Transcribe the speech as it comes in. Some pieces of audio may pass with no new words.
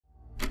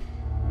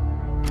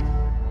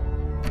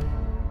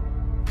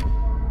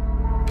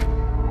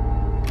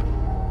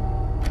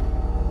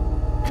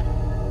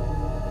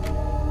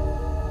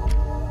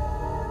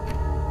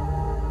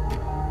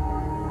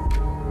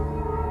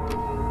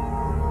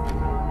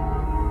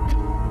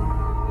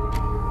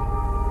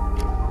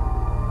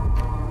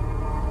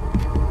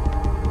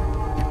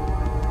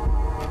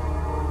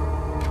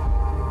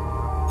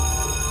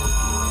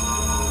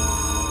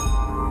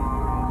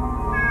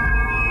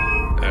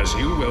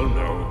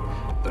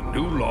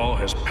new law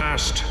has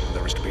passed.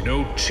 There is to be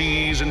no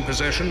cheese in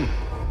possession.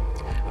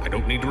 I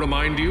don't need to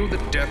remind you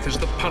that death is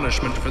the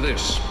punishment for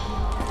this.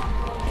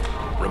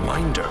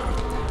 Reminder,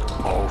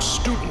 all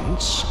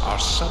students are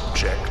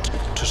subject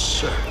to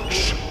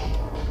search.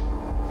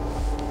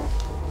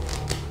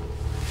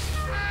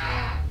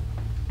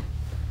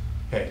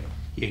 Hey,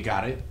 you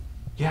got it?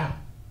 yeah,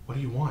 what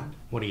do you want?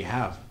 What do you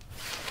have?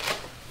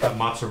 Got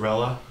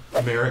mozzarella,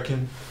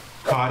 American,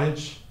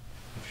 cottage.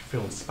 If you're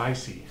feeling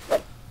spicy,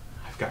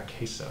 I've got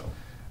queso.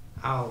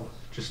 I'll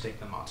just take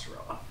the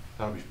mozzarella.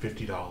 That'll be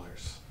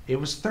 $50. It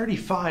was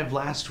 $35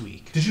 last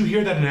week. Did you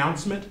hear that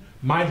announcement?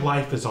 My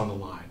life is on the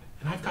line,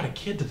 and I've got a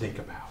kid to think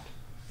about.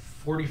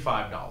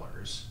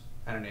 $45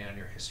 and an A on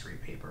your history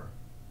paper.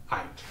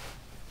 Aight.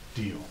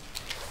 Deal.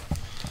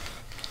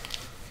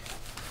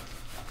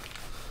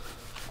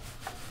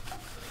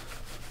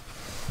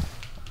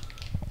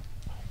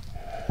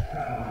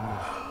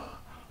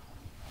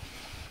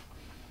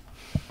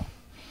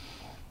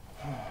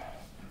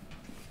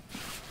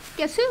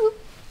 Guess who?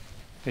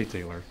 Hey,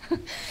 Taylor.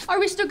 Are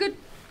we still good?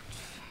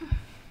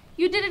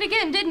 You did it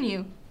again, didn't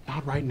you?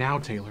 Not right now,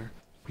 Taylor.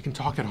 We can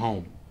talk at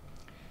home.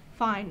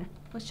 Fine.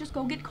 Let's just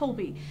go get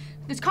Colby.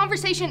 This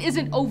conversation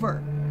isn't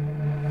over.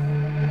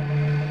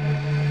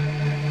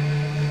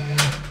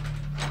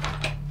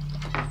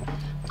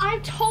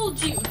 I've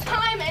told you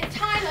time and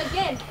time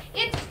again,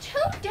 it's too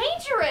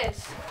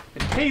dangerous.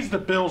 It pays the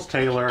bills,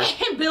 Taylor.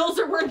 And bills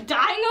are worth dying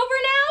over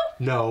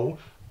now? No,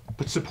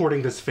 but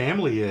supporting this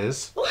family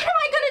is. What am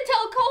I gonna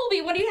tell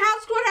Colby when he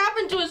asks what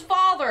happened to his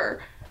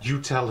father?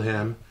 You tell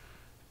him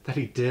that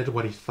he did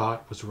what he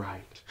thought was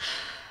right.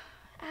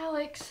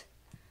 Alex.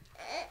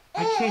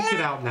 I can't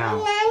get out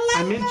now.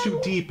 I'm in too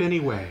deep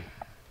anyway.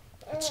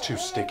 It's too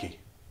sticky.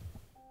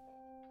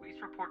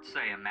 Police reports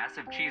say a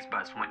massive cheese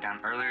bust went down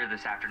earlier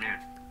this afternoon.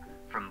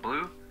 From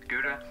Blue,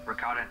 Gouda,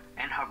 Ricotta,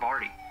 and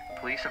Havarti,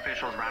 police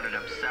officials rounded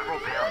up several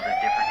pounds of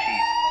different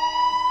cheese.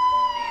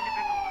 The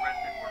individuals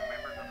arrested were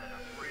members of the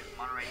notorious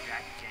Monterey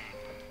Jack gang.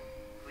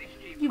 Police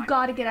chief You've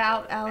got to get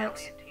out,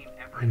 Alex.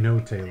 I know,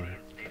 Taylor.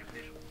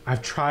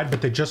 I've tried,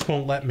 but they just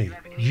won't let me.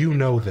 You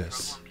know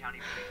this.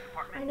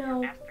 I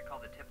know. Asked to call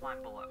the tip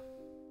line below.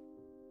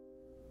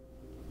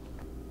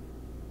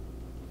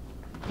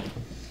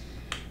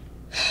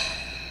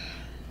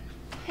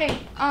 Hey,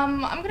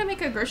 I'm gonna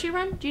make a grocery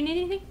run. Do you need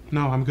anything?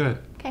 No, I'm good.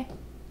 Okay.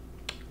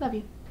 Love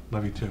you.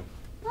 Love you too.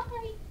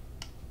 Bye.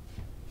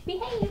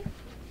 Behave.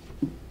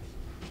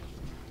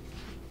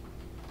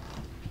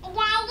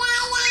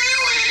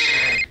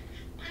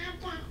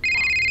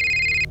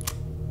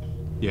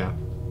 Yeah,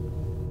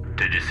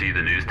 Did you see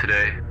the news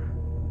today?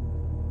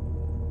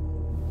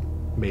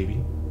 maybe.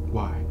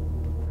 Why?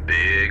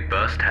 Big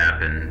bust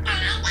happened.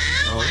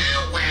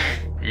 Oh,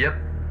 Yep,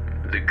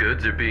 the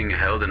goods are being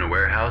held in a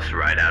warehouse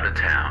right out of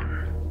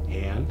town.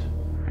 and?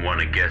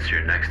 Wanna guess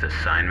your next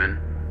assignment?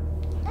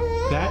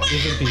 That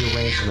isn't the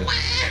arrangement.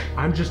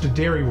 I'm just a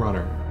dairy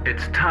runner.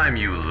 It's time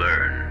you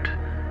learned.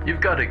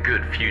 You've got a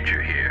good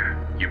future here.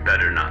 You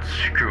better not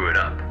screw it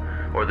up,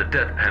 or the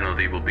death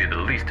penalty will be the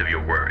least of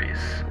your worries.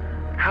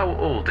 How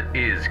old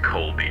is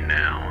Colby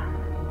now?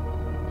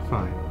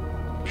 Fine.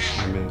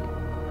 I'm in.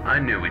 I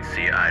knew we'd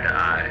see eye to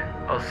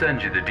eye. I'll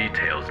send you the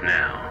details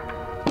now.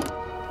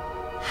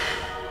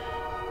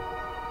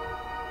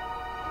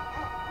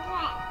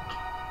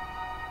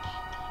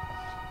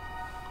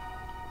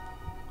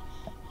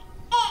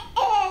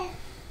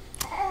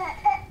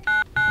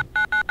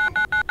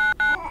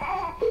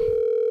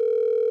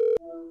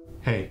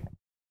 Hey,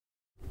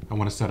 I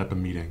want to set up a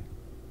meeting.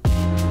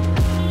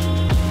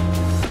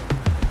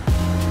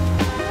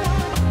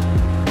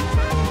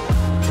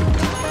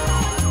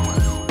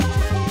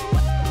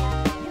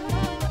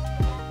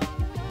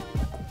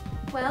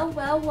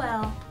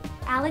 Well.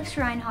 Alex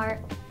Reinhardt.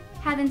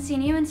 Haven't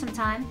seen you in some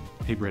time.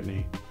 Hey,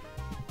 Brittany.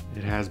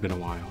 It has been a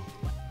while.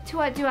 To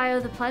what do I owe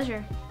the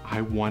pleasure?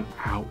 I want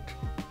out,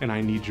 and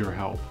I need your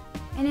help.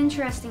 An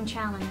interesting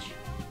challenge.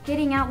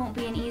 Getting out won't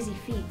be an easy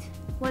feat.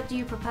 What do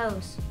you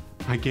propose?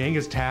 My gang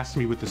has tasked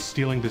me with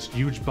stealing this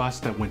huge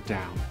bust that went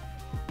down.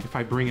 If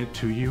I bring it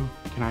to you,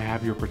 can I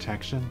have your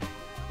protection?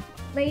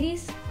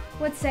 Ladies,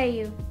 what say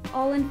you?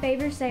 All in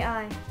favor say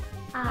aye.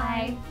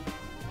 Aye.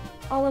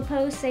 All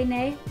opposed say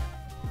nay.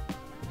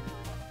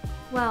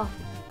 Well,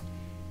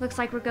 looks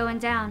like we're going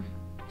down.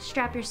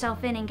 Strap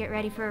yourself in and get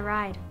ready for a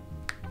ride.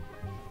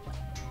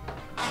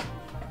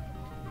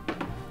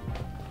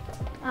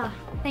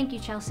 Thank you,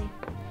 Chelsea.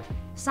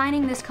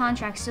 Signing this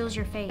contract seals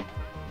your fate.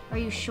 Are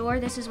you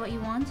sure this is what you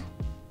want?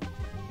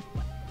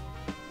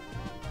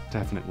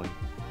 Definitely.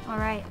 All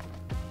right.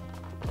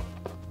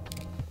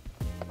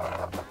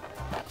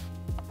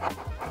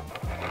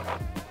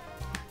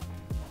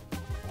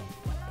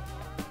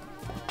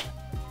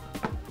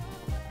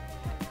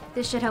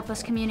 This should help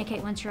us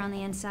communicate once you're on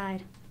the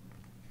inside.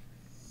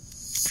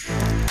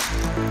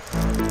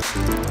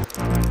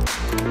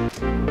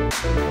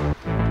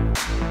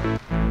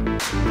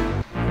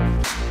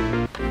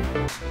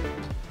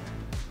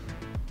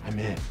 I'm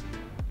in.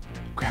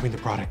 Grabbing the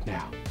product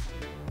now.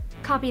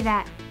 Copy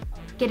that.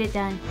 Get it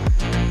done.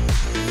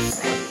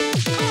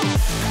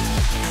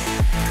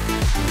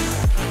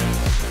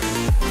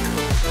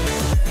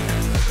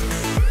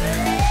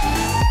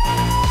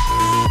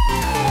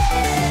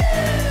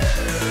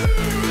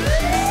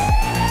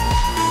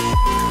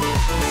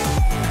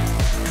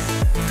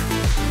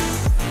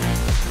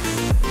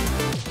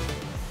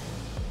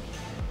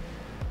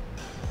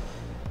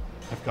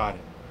 I've got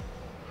it.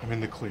 I'm in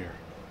the clear.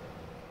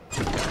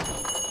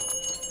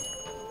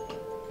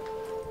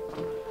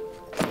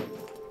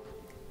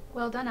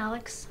 Well done,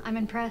 Alex. I'm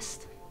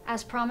impressed.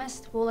 As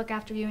promised, we'll look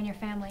after you and your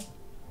family.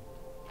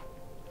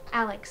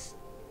 Alex,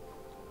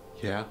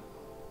 Yeah?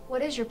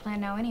 what is your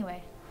plan now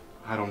anyway?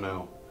 I don't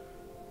know.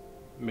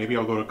 Maybe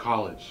I'll go to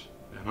college.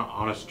 An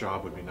honest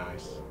job would be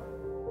nice.